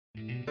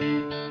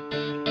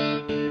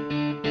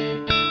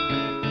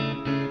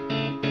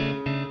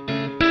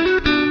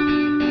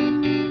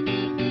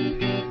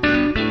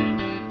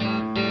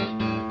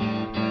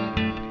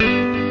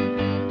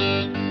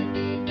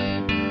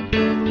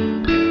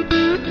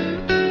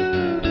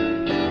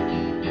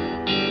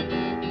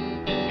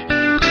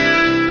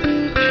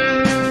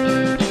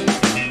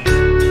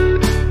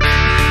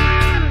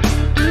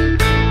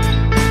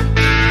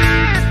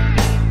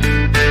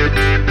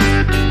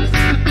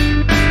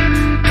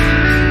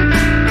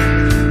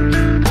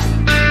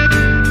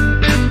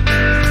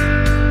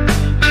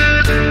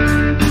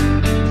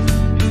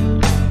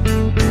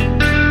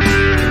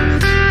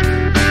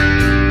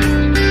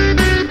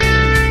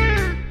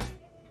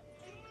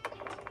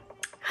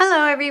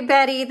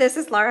everybody, this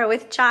is Laura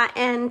with Jot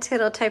and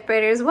Tittle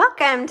Typewriters.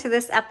 Welcome to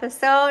this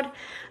episode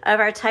of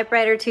our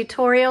typewriter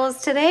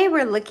tutorials. Today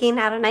we're looking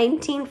at a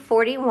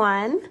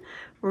 1941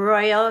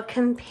 Royal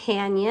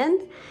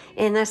Companion,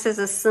 and this is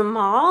a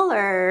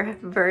smaller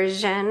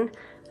version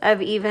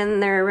of even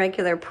their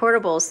regular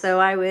portables. So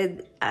I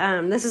would,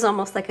 this is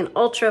almost like an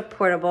ultra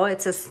portable.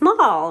 It's a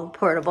small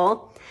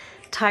portable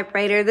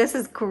typewriter. This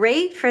is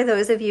great for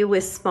those of you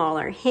with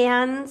smaller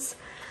hands,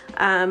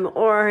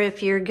 or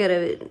if you're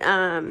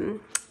gonna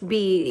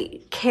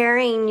be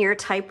carrying your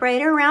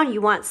typewriter around,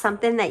 you want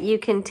something that you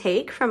can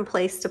take from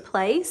place to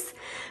place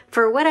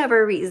for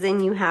whatever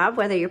reason you have,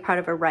 whether you're part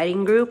of a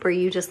writing group or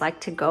you just like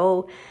to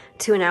go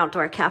to an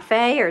outdoor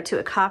cafe or to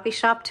a coffee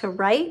shop to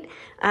write.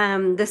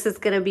 This is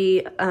going to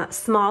be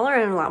smaller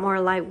and a lot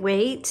more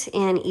lightweight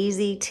and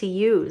easy to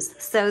use.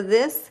 So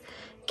this,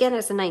 again,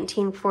 is a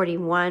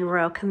 1941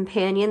 Royal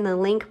Companion. The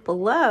link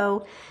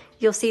below,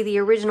 you'll see the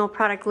original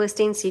product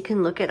listing, so you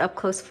can look at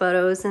up-close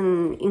photos,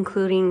 and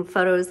including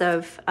photos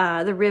of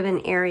the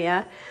ribbon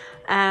area.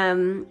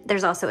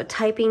 There's also a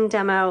typing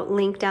demo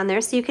link down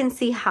there, so you can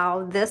see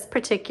how this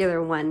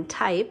particular one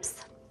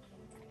types.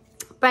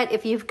 But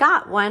if you've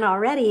got one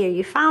already or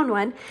you found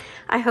one,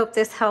 I hope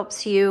this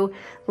helps you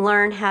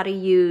learn how to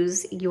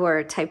use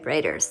your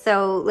typewriter.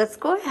 So let's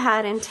go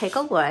ahead and take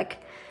a look.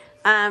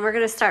 We're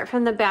going to start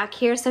from the back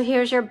here. So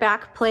here's your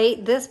back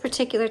plate. This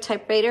particular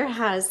typewriter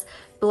has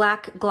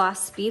black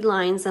gloss speed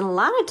lines, and a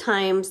lot of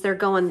times they're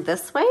going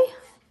this way,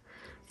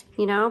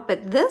 you know,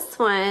 but this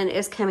one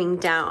is coming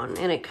down,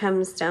 and it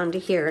comes down to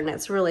here, and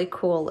it's really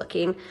cool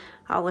looking.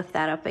 I'll lift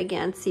that up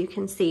again so you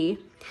can see.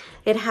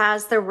 It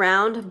has the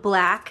round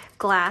black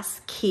glass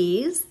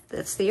keys.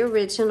 That's the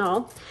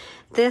original.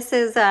 This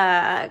is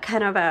a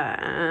kind of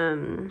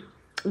a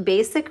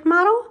basic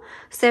model,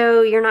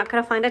 so you're not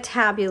going to find a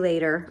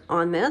tabulator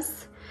on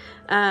this,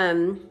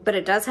 but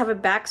it does have a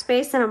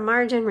backspace and a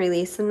margin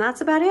release, and that's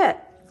about it.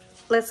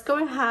 Let's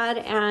go ahead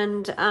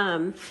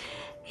and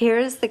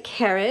here's the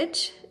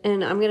carriage,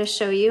 and I'm going to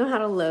show you how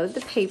to load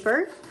the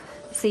paper.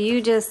 So you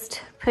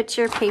just put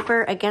your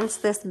paper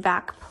against this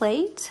back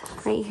plate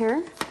right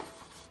here.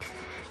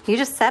 You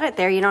just set it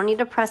there. You don't need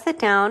to press it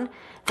down,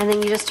 and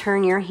then you just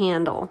turn your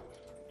handle.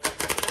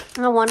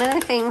 Now, one of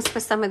the things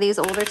with some of these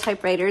older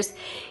typewriters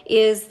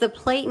is the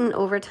platen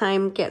over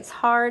time gets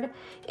hard,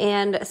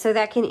 and so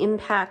that can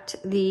impact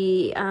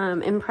the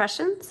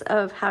impressions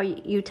of how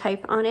you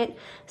type on it.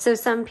 So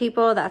some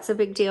people, that's a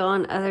big deal,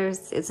 and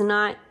others it's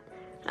not.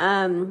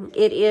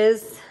 It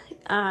is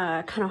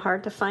kind of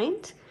hard to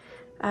find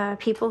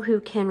people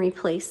who can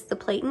replace the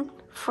platen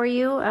for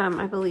you.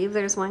 I believe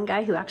there's one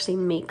guy who actually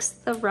makes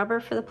the rubber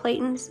for the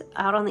platens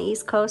out on the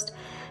East Coast,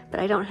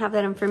 but I don't have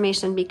that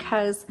information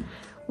because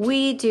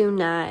we do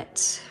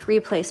not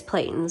replace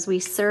platens. We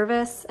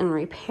service and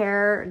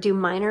repair, do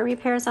minor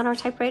repairs on our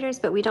typewriters,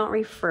 but we don't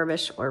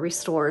refurbish or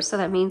restore. So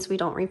that means we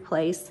don't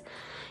replace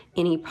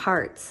any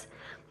parts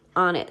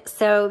on it.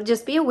 So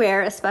just be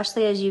aware,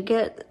 especially as you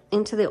get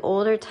into the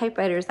older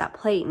typewriters, that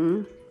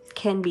platen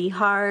can be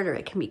hard or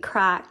it can be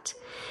cracked.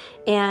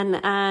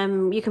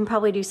 And you can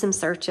probably do some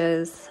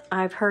searches.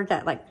 I've heard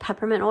that like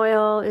peppermint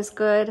oil is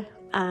good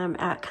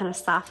at kind of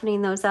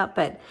softening those up,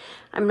 but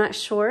I'm not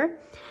sure.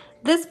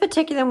 This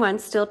particular one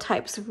still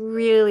types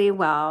really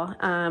well.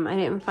 I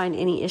didn't find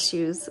any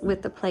issues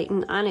with the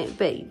platen on it,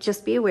 but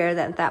just be aware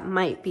that that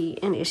might be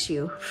an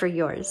issue for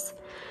yours.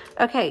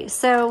 Okay,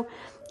 so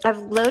I've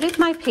loaded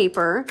my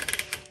paper,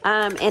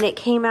 and it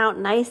came out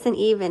nice and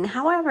even.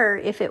 However,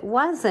 if it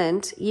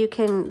wasn't, you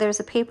can, there's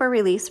a paper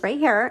release right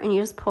here, and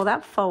you just pull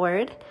that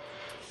forward,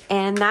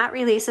 and that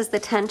releases the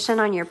tension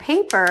on your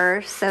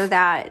paper so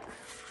that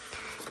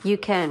you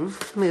can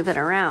move it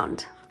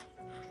around.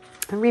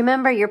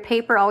 Remember, your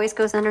paper always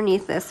goes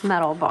underneath this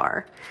metal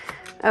bar.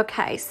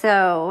 Okay,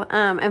 so,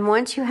 and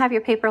once you have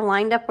your paper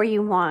lined up where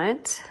you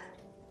want,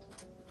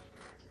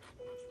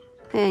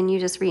 then you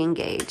just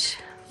re-engage,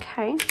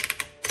 okay?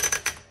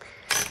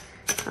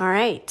 All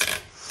right.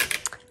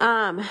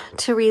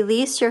 To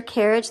release your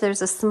carriage, there's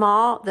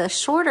the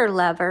shorter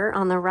lever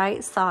on the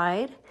right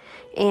side,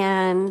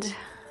 and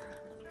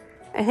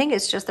I think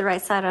it's just the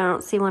right side. I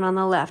don't see one on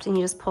the left, and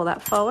you just pull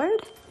that forward.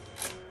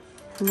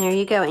 And there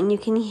you go, and you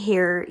can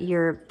hear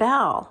your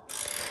bell.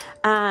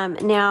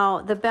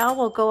 Now, the bell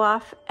will go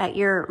off at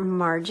your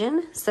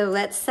margin, so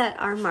let's set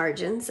our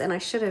margins, and I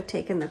should have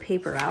taken the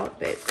paper out,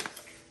 but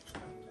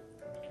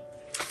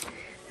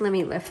let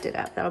me lift it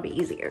up. That'll be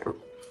easier.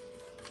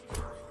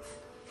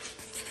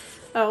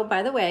 Oh,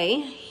 by the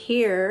way,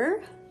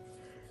 here,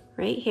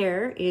 right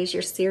here is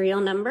your serial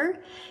number,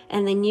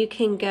 and then you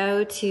can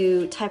go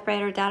to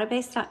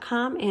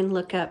typewriterdatabase.com and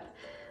look up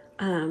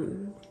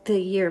the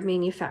year of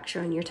manufacture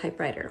on your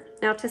typewriter.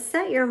 Now, to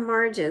set your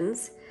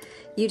margins,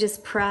 you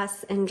just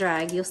press and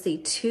drag. You'll see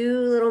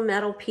two little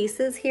metal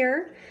pieces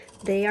here.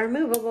 They are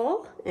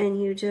movable, and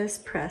you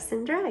just press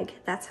and drag.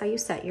 That's how you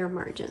set your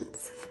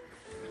margins.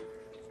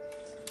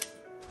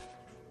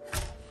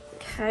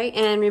 Okay,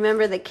 and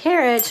remember, the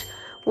carriage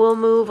will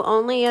move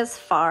only as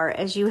far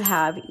as you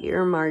have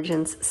your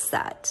margins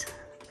set.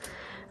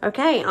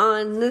 Okay,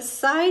 on this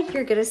side,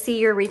 you're gonna see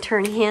your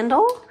return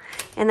handle,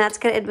 and that's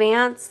gonna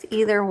advance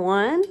either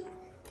 1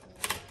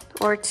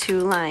 or 2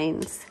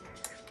 lines.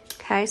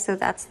 Okay, so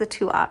that's the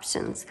 2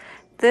 options.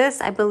 This,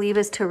 I believe,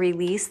 is to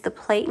release the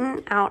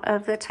platen out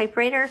of the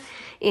typewriter,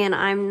 and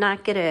I'm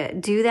not gonna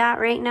do that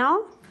right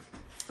now.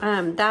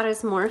 That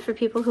is more for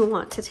people who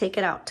want to take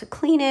it out to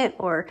clean it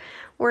or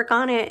work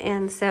on it,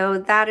 and so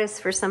that is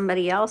for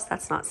somebody else.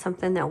 That's not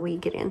something that we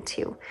get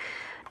into.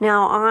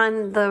 Now,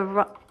 on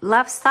the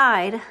left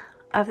side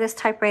of this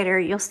typewriter,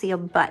 you'll see a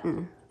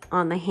button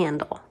on the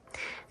handle.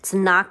 It's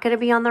not gonna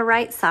be on the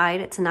right side.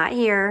 It's not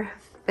here,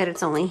 but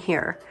it's only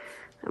here.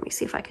 Let me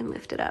see if I can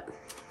lift it up.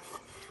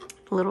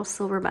 Little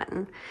silver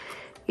button.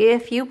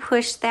 If you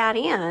push that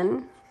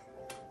in,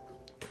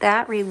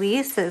 that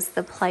releases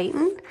the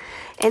platen,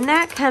 and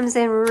that comes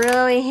in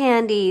really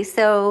handy.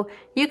 So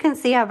you can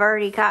see I've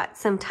already got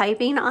some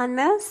typing on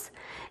this,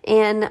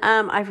 and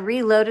I've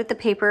reloaded the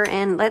paper,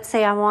 and let's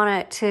say I want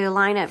it to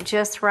line up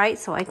just right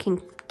so I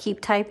can keep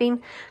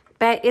typing,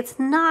 but it's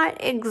not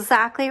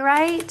exactly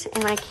right,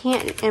 and I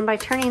can't, and by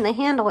turning the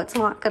handle, it's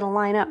not gonna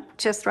line up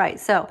just right.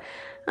 So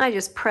I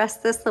just press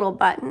this little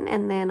button,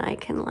 and then I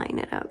can line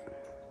it up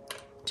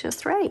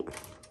just right.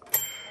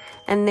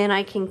 And then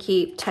I can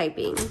keep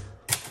typing.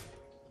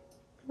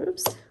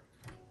 Oops.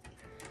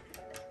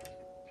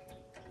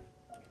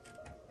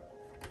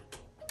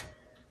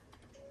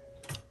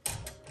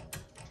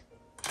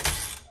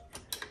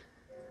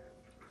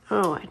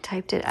 Oh, I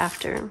typed it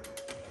after.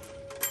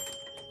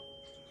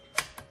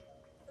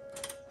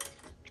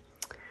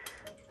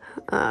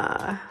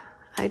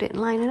 I didn't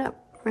line it up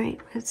right.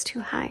 It's too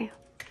high.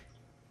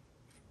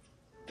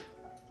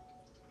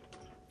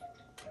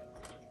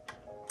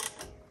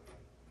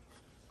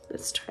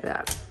 Let's try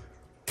that.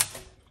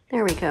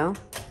 There we go.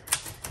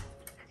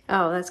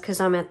 Oh, that's because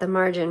I'm at the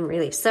margin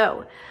release.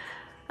 So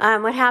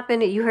what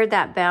happened, you heard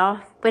that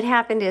bell. What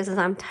happened is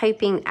I'm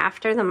typing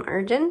after the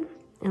margin,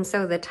 and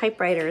so the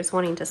typewriter is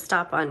wanting to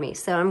stop on me.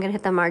 So I'm gonna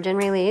hit the margin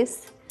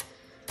release.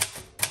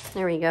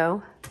 There we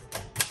go.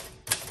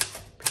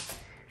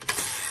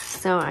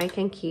 So I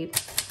can keep,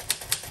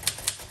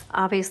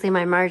 obviously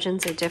my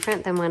margins are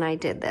different than when I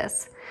did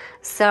this.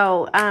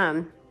 So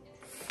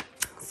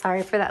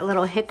sorry for that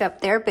little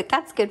hiccup there, but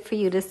that's good for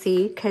you to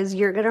see because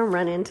you're gonna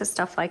run into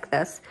stuff like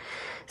this.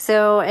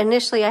 So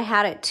initially I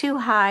had it too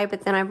high,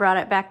 but then I brought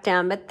it back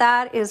down. But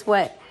that is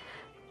what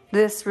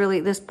this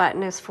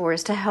button is for,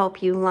 is to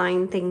help you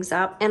line things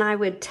up. And I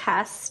would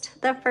test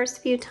the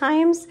first few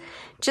times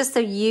just so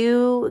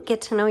you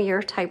get to know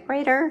your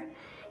typewriter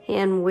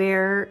and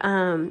where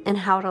and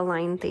how to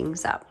line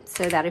things up,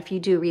 so that if you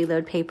do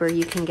reload paper,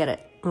 you can get it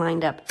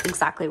lined up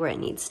exactly where it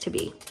needs to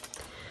be.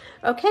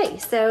 Okay,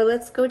 so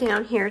let's go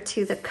down here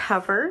to the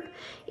cover,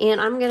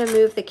 and I'm gonna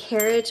move the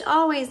carriage.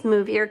 Always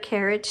move your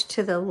carriage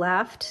to the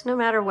left, no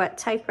matter what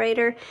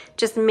typewriter.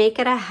 Just make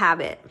it a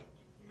habit.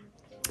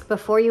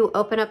 Before you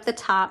open up the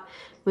top,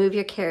 move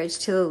your carriage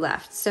to the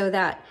left so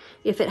that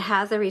if it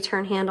has a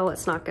return handle,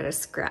 it's not gonna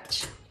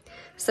scratch.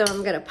 So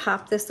I'm gonna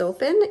pop this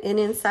open, and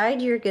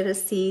inside you're gonna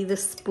see the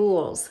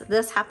spools.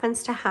 This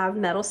happens to have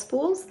metal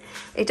spools.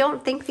 I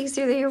don't think these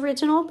are the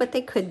original, but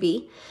they could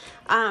be.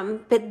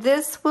 But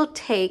this will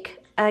take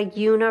a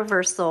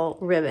universal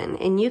ribbon,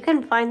 and you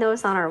can find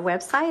those on our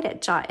website at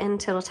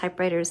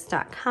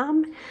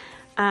jotandtittletypewriters.com.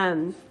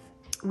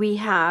 We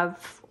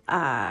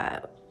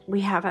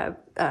have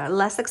a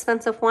less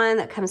expensive one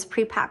that comes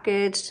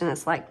pre-packaged, and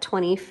it's like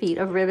 20 feet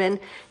of ribbon.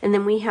 And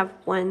then we have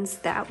ones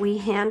that we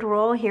hand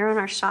roll here in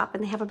our shop,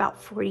 and they have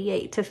about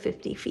 48 to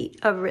 50 feet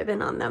of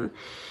ribbon on them.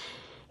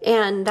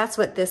 And that's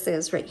what this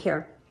is right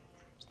here.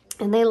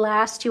 And they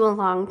last you a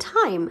long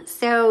time.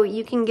 So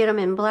you can get them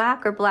in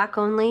black or black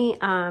only.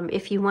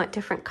 If you want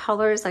different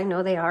colors, I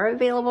know they are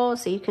available.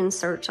 So you can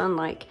search on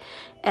like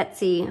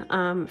Etsy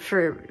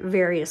for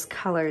various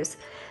colors.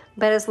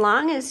 But as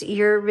long as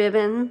your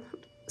ribbon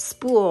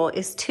spool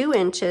is 2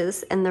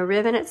 inches and the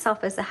ribbon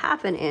itself is a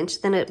 1/2 inch,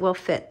 then it will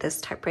fit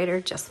this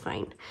typewriter just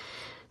fine.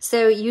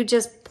 So you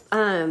just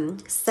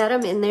set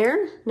them in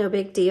there, no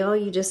big deal.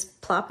 You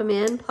just plop them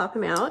in, plop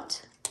them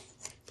out.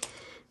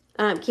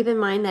 Keep in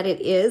mind that it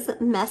is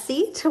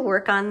messy to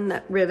work on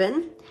the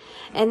ribbon.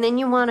 And then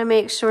you want to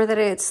make sure that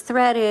it's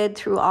threaded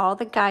through all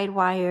the guide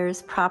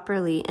wires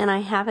properly. And I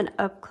have an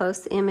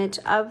up-close image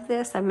of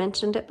this. I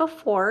mentioned it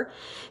before.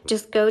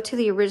 Just go to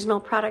the original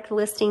product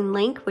listing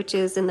link, which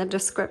is in the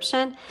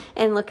description,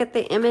 and look at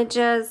the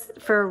images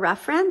for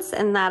reference,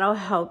 and that'll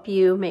help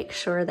you make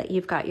sure that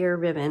you've got your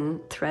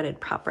ribbon threaded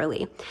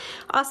properly.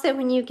 Also,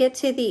 when you get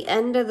to the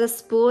end of the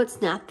spool,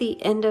 it's not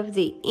the end of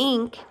the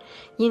ink.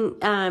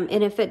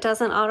 And if it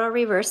doesn't auto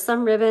reverse,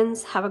 some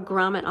ribbons have a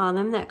grommet on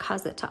them that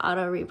cause it to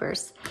auto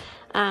reverse.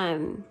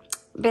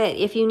 But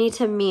if you need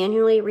to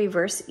manually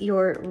reverse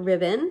your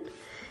ribbon,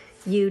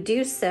 you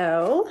do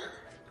so.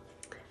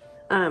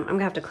 I'm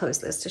gonna have to close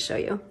this to show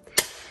you.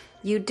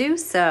 You do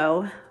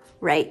so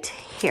right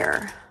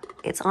here.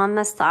 It's on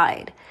the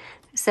side.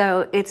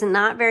 So it's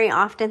not very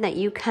often that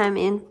you come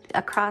in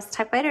across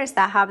typewriters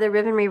that have the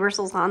ribbon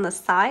reversals on the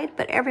side,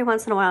 but every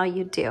once in a while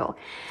you do.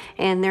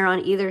 And they're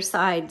on either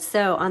side.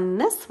 So on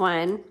this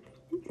one,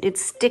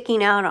 it's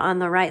sticking out on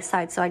the right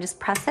side. So I just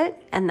press it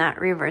and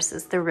that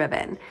reverses the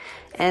ribbon.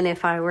 And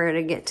if I were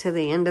to get to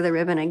the end of the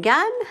ribbon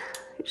again,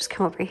 just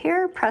come over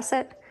here, press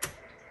it,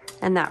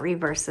 and that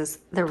reverses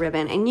the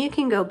ribbon. And you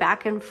can go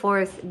back and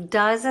forth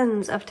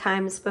dozens of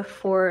times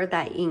before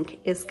that ink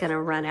is gonna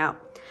run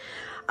out.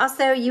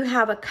 Also, you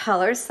have a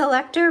color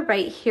selector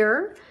right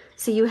here.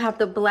 So you have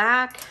the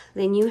black,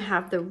 then you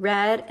have the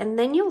red, and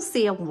then you'll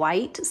see a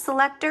white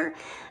selector.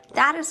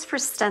 That is for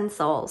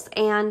stencils,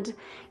 and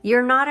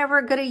you're not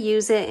ever gonna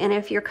use it, and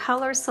if your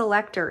color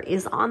selector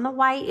is on the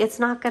white, it's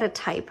not gonna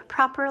type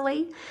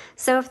properly.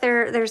 So if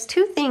there's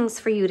two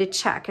things for you to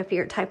check if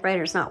your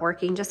typewriter's not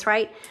working just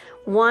right.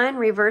 One,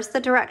 reverse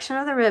the direction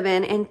of the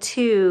ribbon, and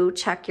two,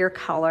 check your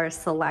color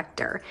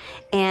selector.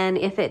 And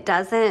if it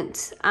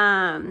doesn't,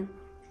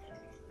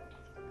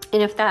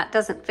 and if that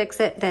doesn't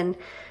fix it, then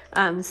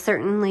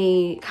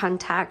certainly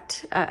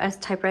contact a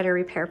typewriter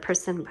repair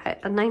person.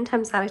 But 9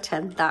 times out of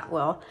 10, that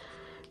will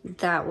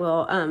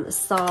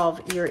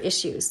solve your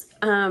issues.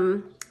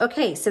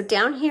 Okay, so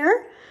down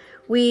here,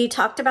 we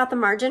talked about the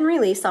margin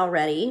release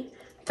already,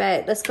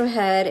 but let's go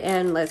ahead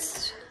and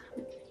let's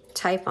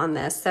type on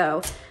this.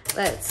 So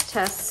let's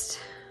test,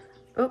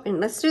 oh, and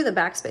let's do the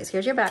backspace.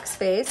 Here's your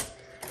backspace.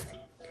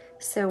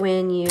 So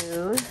when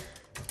you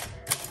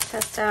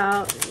test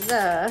out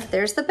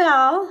there's the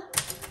bell,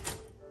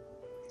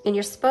 and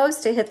you're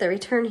supposed to hit the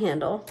return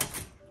handle,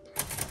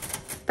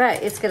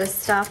 but it's gonna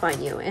stop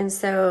on you. And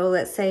so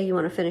let's say you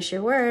wanna finish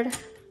your word,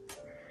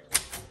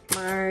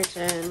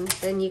 margin,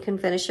 then you can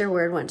finish your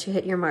word once you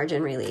hit your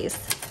margin release.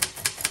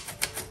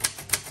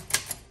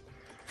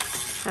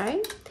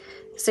 Okay,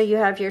 so you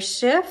have your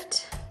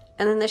shift,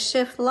 and then the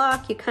shift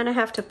lock, you kind of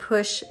have to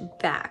push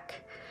back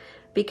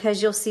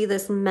because you'll see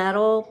this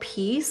metal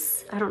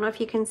piece. I don't know if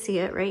you can see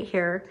it right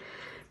here,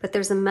 but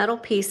there's a metal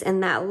piece,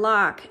 and that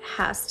lock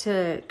has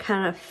to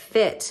kind of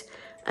fit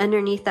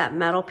underneath that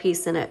metal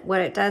piece. And what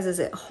it does is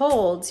it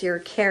holds your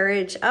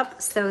carriage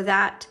up so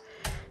that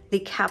the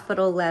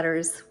capital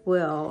letters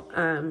will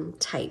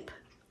type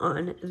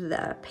on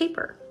the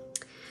paper.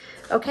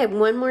 Okay,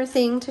 one more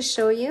thing to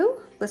show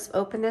you. Let's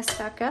open this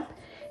back up.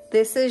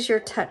 This is your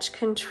touch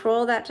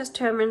control. That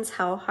determines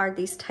how hard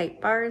these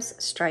type bars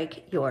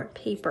strike your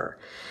paper.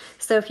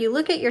 So if you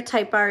look at your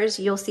type bars,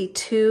 you'll see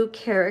 2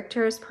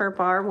 characters per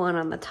bar, one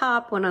on the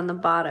top, one on the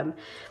bottom.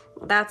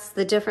 That's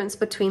the difference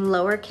between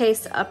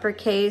lowercase,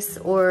 uppercase,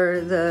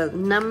 or the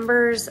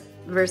numbers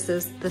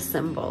versus the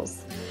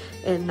symbols.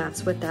 And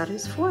that's what that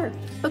is for.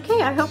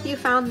 Okay, I hope you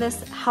found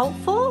this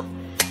helpful.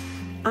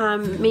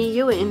 May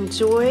you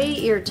enjoy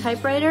your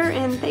typewriter,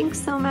 and thanks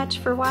so much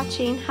for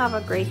watching. Have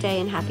a great day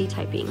and happy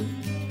typing.